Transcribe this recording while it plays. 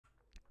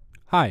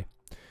Hi.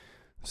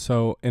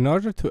 So in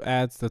order to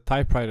add the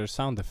typewriter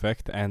sound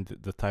effect and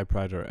the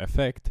typewriter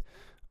effect,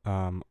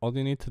 all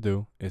you need to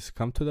do is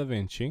come to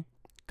Davinci,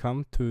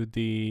 come to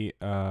the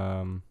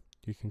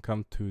you can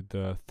come to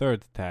the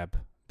third tab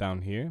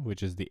down here,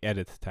 which is the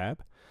Edit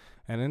tab,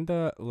 and in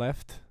the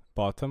left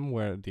bottom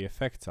where the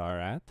effects are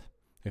at,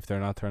 if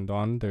they're not turned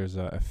on, there's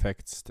a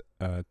effects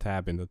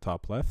tab in the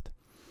top left.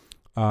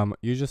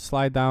 You just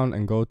slide down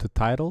and go to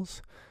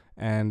titles,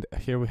 and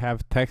here we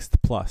have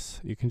text plus.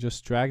 You can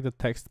just drag the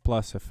text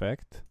plus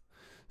effect,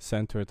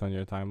 center it on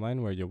your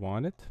timeline where you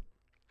want it.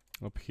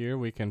 Up here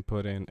we can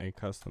put in a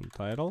custom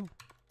title,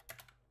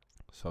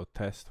 so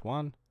test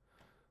 1,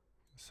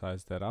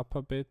 size that up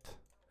a bit,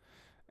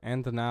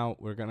 and now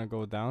we're gonna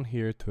go down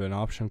here to an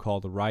option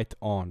called write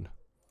on.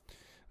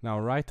 Now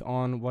write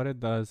on, what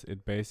it does,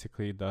 it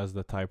basically does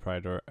the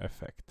typewriter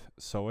effect.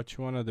 So what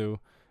you want to do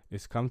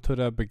is come to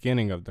the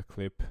beginning of the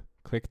clip,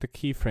 click the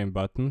keyframe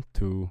button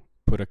to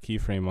put a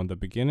keyframe on the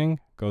beginning,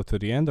 go to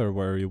the end or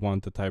where you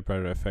want the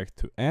typewriter effect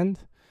to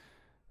end,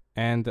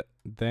 and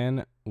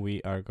then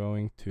we are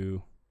going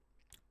to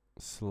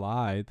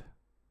slide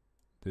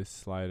this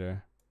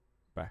slider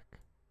back.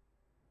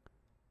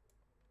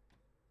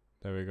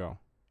 There we go.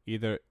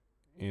 Either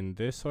in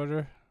this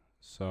order,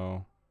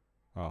 so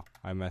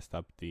I messed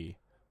up the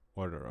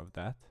order of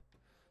that.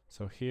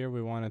 So here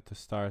we want it to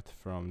start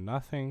from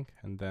nothing,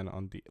 and then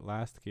on the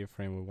last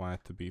keyframe we want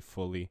it to be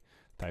fully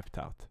typed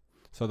out.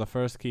 So the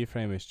first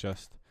keyframe is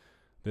just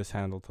this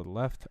handle to the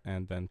left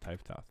and then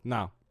typed out.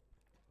 Now,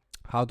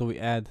 how do we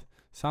add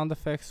sound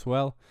effects?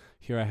 Well,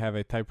 here I have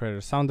a typewriter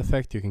sound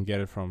effect. You can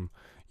get it from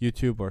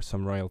YouTube or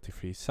some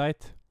royalty-free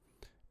site,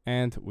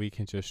 and we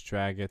can just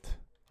drag it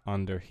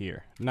under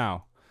here.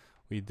 Now,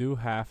 we do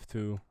have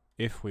to,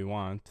 if we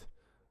want,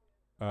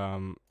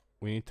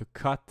 we need to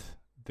cut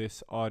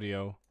this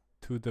audio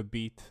to the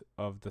beat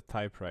of the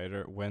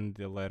typewriter when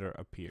the letter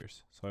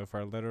appears. So if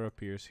our letter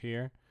appears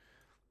here,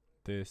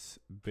 this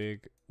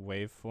big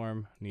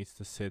waveform needs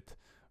to sit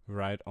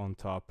right on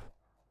top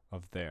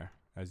of there.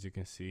 As you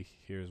can see,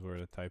 here's where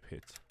the type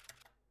hits.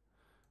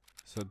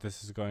 So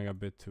this is going a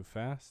bit too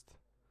fast.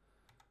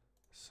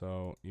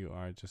 So you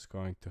are just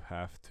going to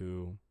have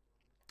to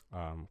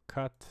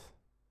cut.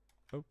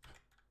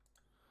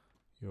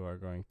 You are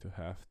going to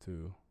have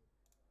to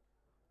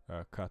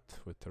cut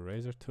with the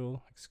razor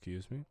tool,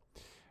 excuse me,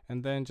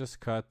 and then just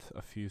cut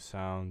a few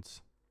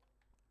sounds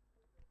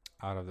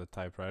out of the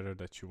typewriter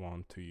that you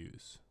want to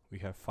use. We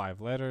have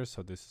 5 letters,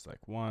 so this is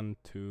like 1,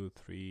 2,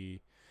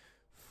 3,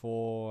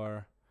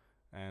 4,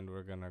 and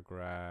we're gonna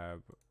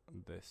grab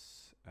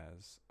this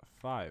as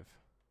 5.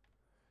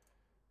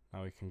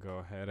 Now we can go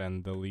ahead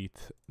and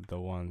delete the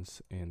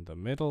ones in the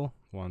middle,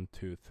 1,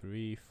 2,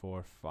 3,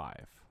 4,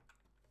 5.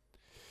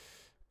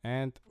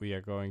 And we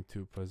are going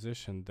to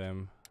position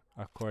them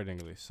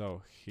accordingly.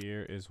 So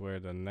here is where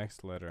the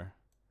next letter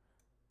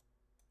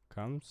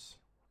comes.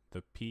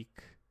 The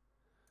peak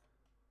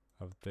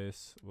of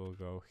this will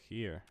go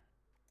here.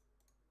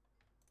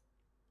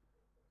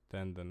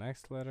 Then the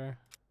next letter,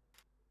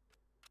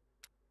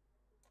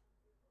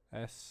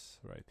 S,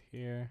 right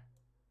here,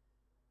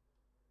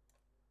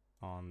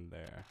 on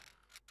there.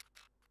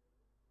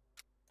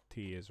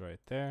 T is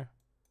right there.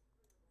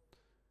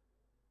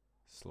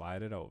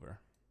 Slide it over.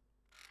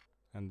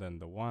 And then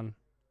the 1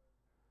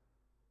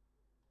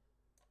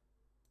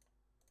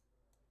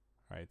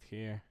 right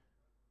here,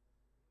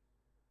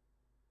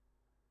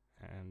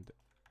 and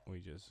we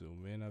just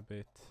zoom in a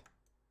bit.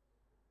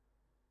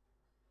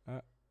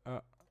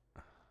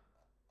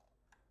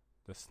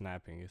 The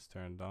snapping is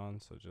turned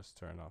on, so just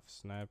turn off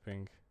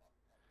snapping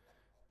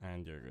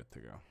and you're good to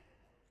go.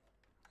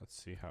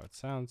 Let's see how it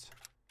sounds.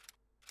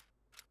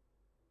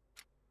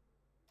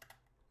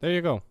 There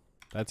you go.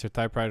 That's your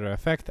typewriter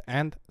effect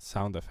and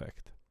sound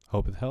effect.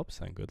 Hope it helps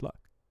and good luck.